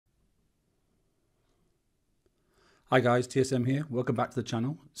Hi guys, TSM here. Welcome back to the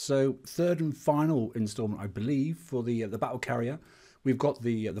channel. So third and final installment, I believe, for the battle carrier. We've got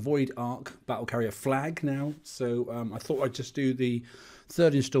the Void Ark Battlecarrier flag now. So I thought I'd just do the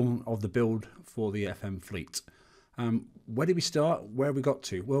third installment of the build for the FM fleet. Where did we start? Where have we got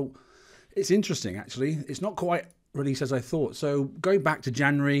to? Well, it's interesting actually. It's not quite released as I thought. So going back to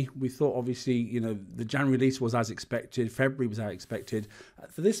January, we thought obviously, you know, the January release was as expected. February was as expected.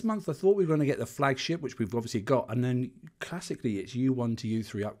 For this month, I thought we were going to get the flagship, which we've obviously got. And then classically, it's U1 to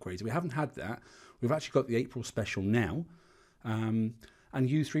U3 upgrades. We haven't had that. We've actually got the April special now. And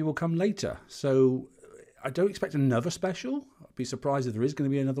U3 will come later. So I don't expect another special. I'd be surprised if there is going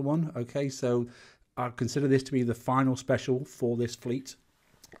to be another one. Okay, so I consider this to be the final special for this fleet.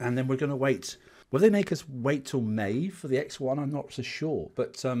 And then we're going to wait. Will they make us wait till May for the X1? I'm not so sure.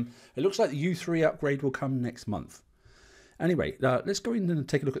 But it looks like the U3 upgrade will come next month. Anyway, let's go in and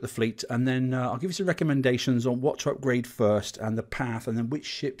take a look at the fleet. And then I'll give you some recommendations on what to upgrade first and the path. And then which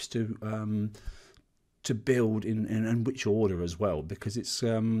ships to build in which order as well. Because it's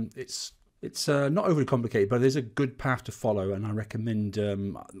not overly complicated, but there's a good path to follow. And I recommend,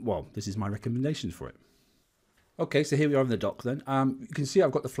 well, this is my recommendation for it. Okay, so here we are in the dock then. You can see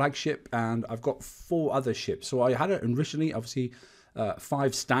I've got the flagship and I've got 4 other ships. So I had it originally, obviously,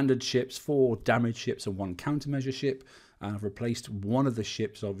 5 standard ships, 4 damage ships and 1 countermeasure ship. And I've replaced one of the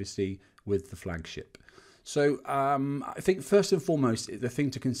ships, obviously, with the flagship. So I think first and foremost, the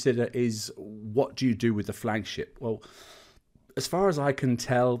thing to consider is what do you do with the flagship? Well, as far as I can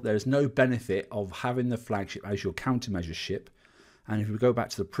tell, there's no benefit of having the flagship as your countermeasure ship. And if we go back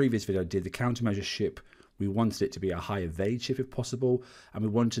to the previous video I did, the countermeasure ship, we wanted it to be a high evade ship if possible, and we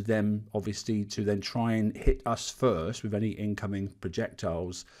wanted them obviously to then try and hit us first with any incoming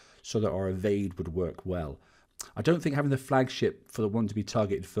projectiles so that our evade would work well. I don't think having the flagship for the one to be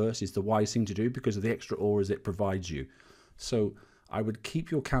targeted first is the wise thing to do because of the extra auras it provides you. So I would keep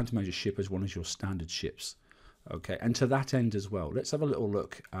your countermeasure ship as one of your standard ships. Okay, and to that end as well, let's have a little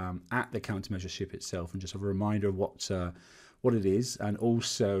look at the countermeasure ship itself and just have a reminder of what it is and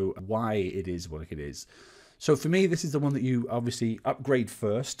also why it is what it is. So for me, this is the one that you obviously upgrade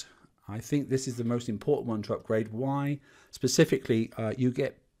first. I think this is the most important one to upgrade. Why? Specifically, you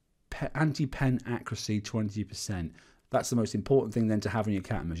get anti-pen accuracy 20%. That's the most important thing then to have in your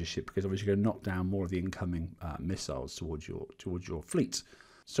countermeasure ship because obviously you're going to knock down more of the incoming missiles towards your fleet.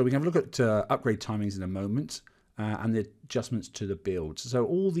 So we can have a look at upgrade timings in a moment and the adjustments to the build. So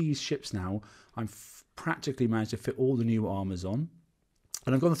all these ships now, I've practically managed to fit all the new armors on.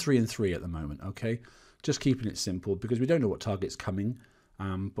 And I've gone 3 and 3 at the moment, okay? Just keeping it simple because we don't know what target's coming.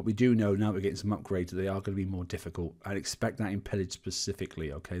 But we do know now we're getting some upgrades that they are going to be more difficult. I'd expect that in pillage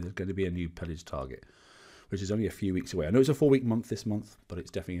specifically, okay? There's going to be a new pillage target, which is only a few weeks away. I know it's a 4-week month this month, but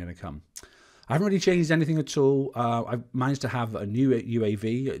it's definitely going to come. I haven't really changed anything at all. I've managed to have a new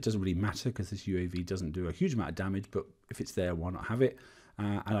UAV. It doesn't really matter because this UAV doesn't do a huge amount of damage, but if it's there, why not have it?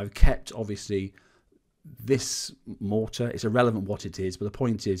 And I've kept, obviously, this mortar. It's irrelevant what it is, but the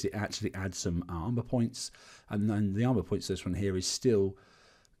point is it actually adds some armor points. And then the armor points, this one here, is still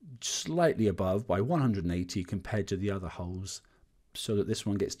slightly above by 180 compared to the other holes, so that this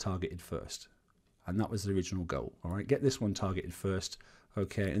one gets targeted first. And that was the original goal. All right, get this one targeted first.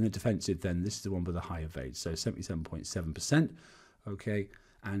 Okay, and the defensive then, this is the one with a high evade, so 77.7%. Okay,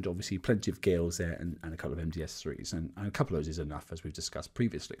 and obviously plenty of Gales there and a couple of MDS3s, and a couple of those is enough, as we've discussed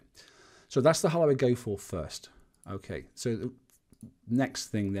previously. So that's the hull I would go for first. Okay, so the next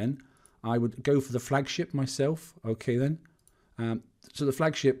thing then, I would go for the flagship myself. Okay then. So the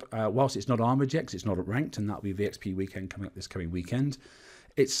flagship, whilst it's not armoured yet, 'cause it's not ranked, and that'll be the XP weekend coming up this coming weekend,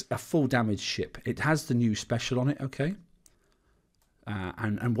 it's a full damage ship. It has the new special on it, okay?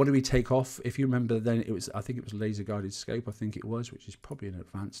 And what do we take off? If you remember then, it was, I think it was laser guided scope, I think it was, which is probably an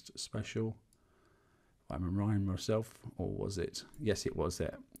advanced special. If I'm reminding myself, or was it? Yes, it was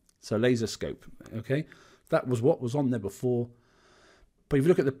there. So laser scope, okay? That was what was on there before. But if you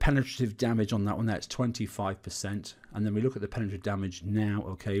look at the penetrative damage on that one, that's 25%. And then we look at the penetrative damage now,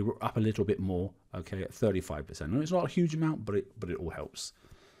 okay, we're up a little bit more, okay, at 35%. And it's not a huge amount, but it all helps.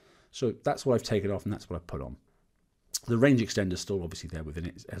 So that's what I've taken off and that's what I've put on. The range extender is still obviously there within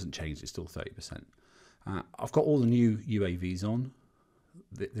it. It hasn't changed, it's still 30%. I've got all the new UAVs on,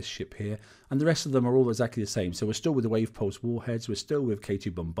 this ship here, and the rest of them are all exactly the same. So we're still with the wave pulse warheads, we're still with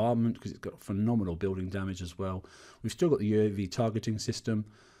K2 bombardment because it's got phenomenal building damage as well. We've still got the UAV targeting system,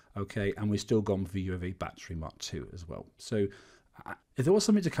 okay, and we've still gone for the UAV battery Mark II as well. So if there was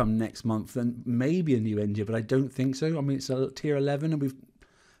something to come next month, then maybe a new engine, but I don't think so. I mean, it's a tier 11 and we've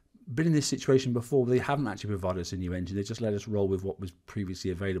been in this situation before. They haven't actually provided us a new engine, they just let us roll with what was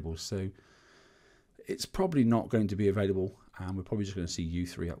previously available. So it's probably not going to be available, and we're probably just going to see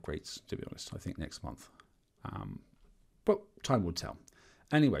U3 upgrades, to be honest, I think next month. But time will tell.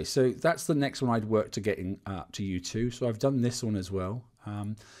 Anyway, so that's the next one I'd work to getting to U2. So I've done this one as well.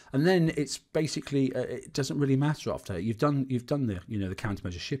 And then it's basically, it doesn't really matter after. You've done the, the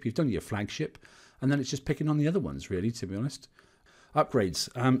countermeasure ship, you've done your flagship, and then it's just picking on the other ones, really, to be honest. Upgrades.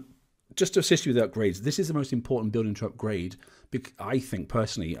 Just to assist you with upgrades, this is the most important building to upgrade, I think,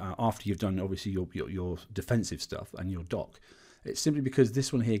 personally, after you've done, obviously, your defensive stuff and your dock. It's simply because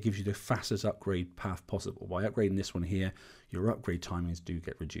this one here gives you the fastest upgrade path possible. By upgrading this one here, your upgrade timings do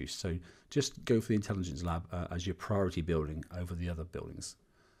get reduced. So just go for the intelligence lab as your priority building over the other buildings.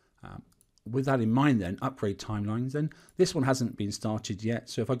 With that in mind then, upgrade timelines then. This one hasn't been started yet.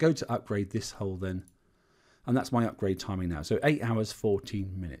 So if I go to upgrade this hull then, and that's my upgrade timing now. So 8 hours,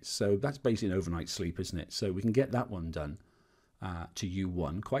 14 minutes. So that's basically an overnight sleep, isn't it? So we can get that one done to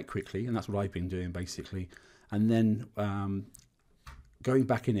U1 quite quickly. And that's what I've been doing basically. And then going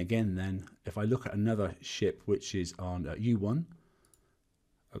back in again then, if I look at another ship which is on U1,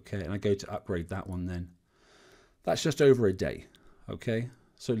 okay, and I go to upgrade that one then, that's just over a day, okay?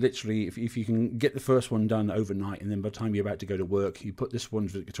 So literally, if you can get the first one done overnight, and then by the time you're about to go to work, you put this one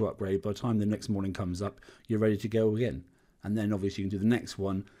to upgrade, by the time the next morning comes up, you're ready to go again. And then obviously you can do the next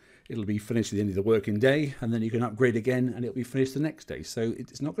one, it'll be finished at the end of the working day, and then you can upgrade again, and it'll be finished the next day. So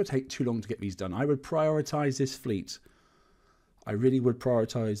it's not going to take too long to get these done. I would prioritize this fleet. I really would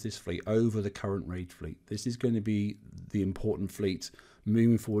prioritize this fleet over the current raid fleet. This is going to be the important fleet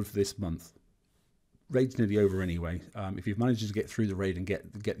moving forward for this month. Raid's nearly over anyway. If you've managed to get through the raid and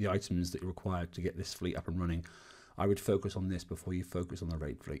get the items that you require to get this fleet up and running, I would focus on this before you focus on the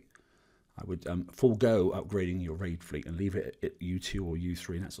raid fleet. I would forego upgrading your raid fleet and leave it at U2 or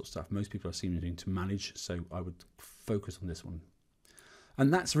U3 and that sort of stuff. Most people are seeming to manage, so I would focus on this one.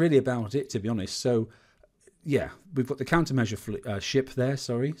 And that's really about it, to be honest. So yeah, we've got the countermeasure ship there,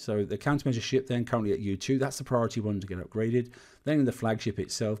 sorry. So the countermeasure ship then currently at U2, that's the priority one to get upgraded. Then in the flagship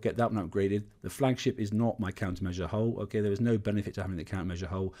itself, get that one upgraded. The flagship is not my countermeasure hull. Okay, there is no benefit to having the countermeasure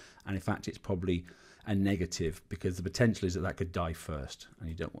hull. And in fact, it's probably a negative because the potential is that that could die first. And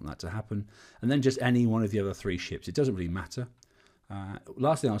you don't want that to happen. And then just any one of the other 3 ships. It doesn't really matter.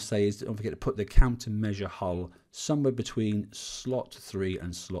 Last thing I'll say is don't forget to put the countermeasure hull somewhere between slot 3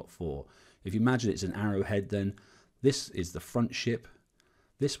 and slot 4. If you imagine it's an arrowhead, then this is the front ship,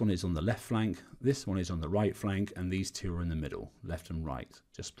 this one is on the left flank, this one is on the right flank, and these 2 are in the middle, left and right,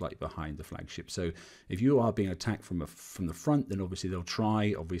 just like behind the flagship. So if you are being attacked from the front, then obviously they'll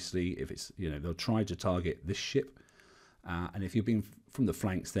try, if it's, they'll try to target this ship. And if you're being from the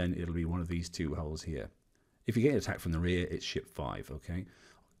flanks, then it'll be one of these 2 hulls here. If you get attacked from the rear, it's ship 5, okay?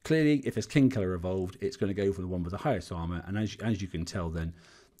 Clearly, if it's King Killer evolved, it's going to go for the one with the highest armor, and as you can tell then,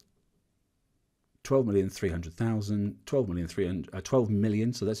 12,300,000, 12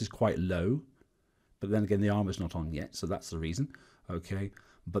 million, so this is quite low. But then again, the armor's not on yet, so that's the reason. Okay,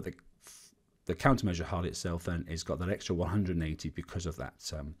 but the countermeasure hull itself then has got that extra 180 because of that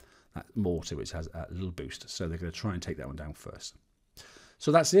mortar, which has a little boost. So they're going to try and take that one down first.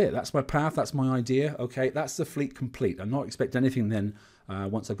 So that's it. That's my path. That's my idea. Okay, that's the fleet complete. I'm not expecting anything then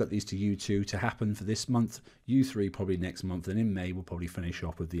once I've got these to U2 to happen for this month. U3 probably next month, and in May we'll probably finish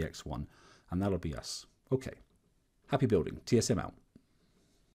off with the X1. And that'll be us. Okay. Happy building. TSM out.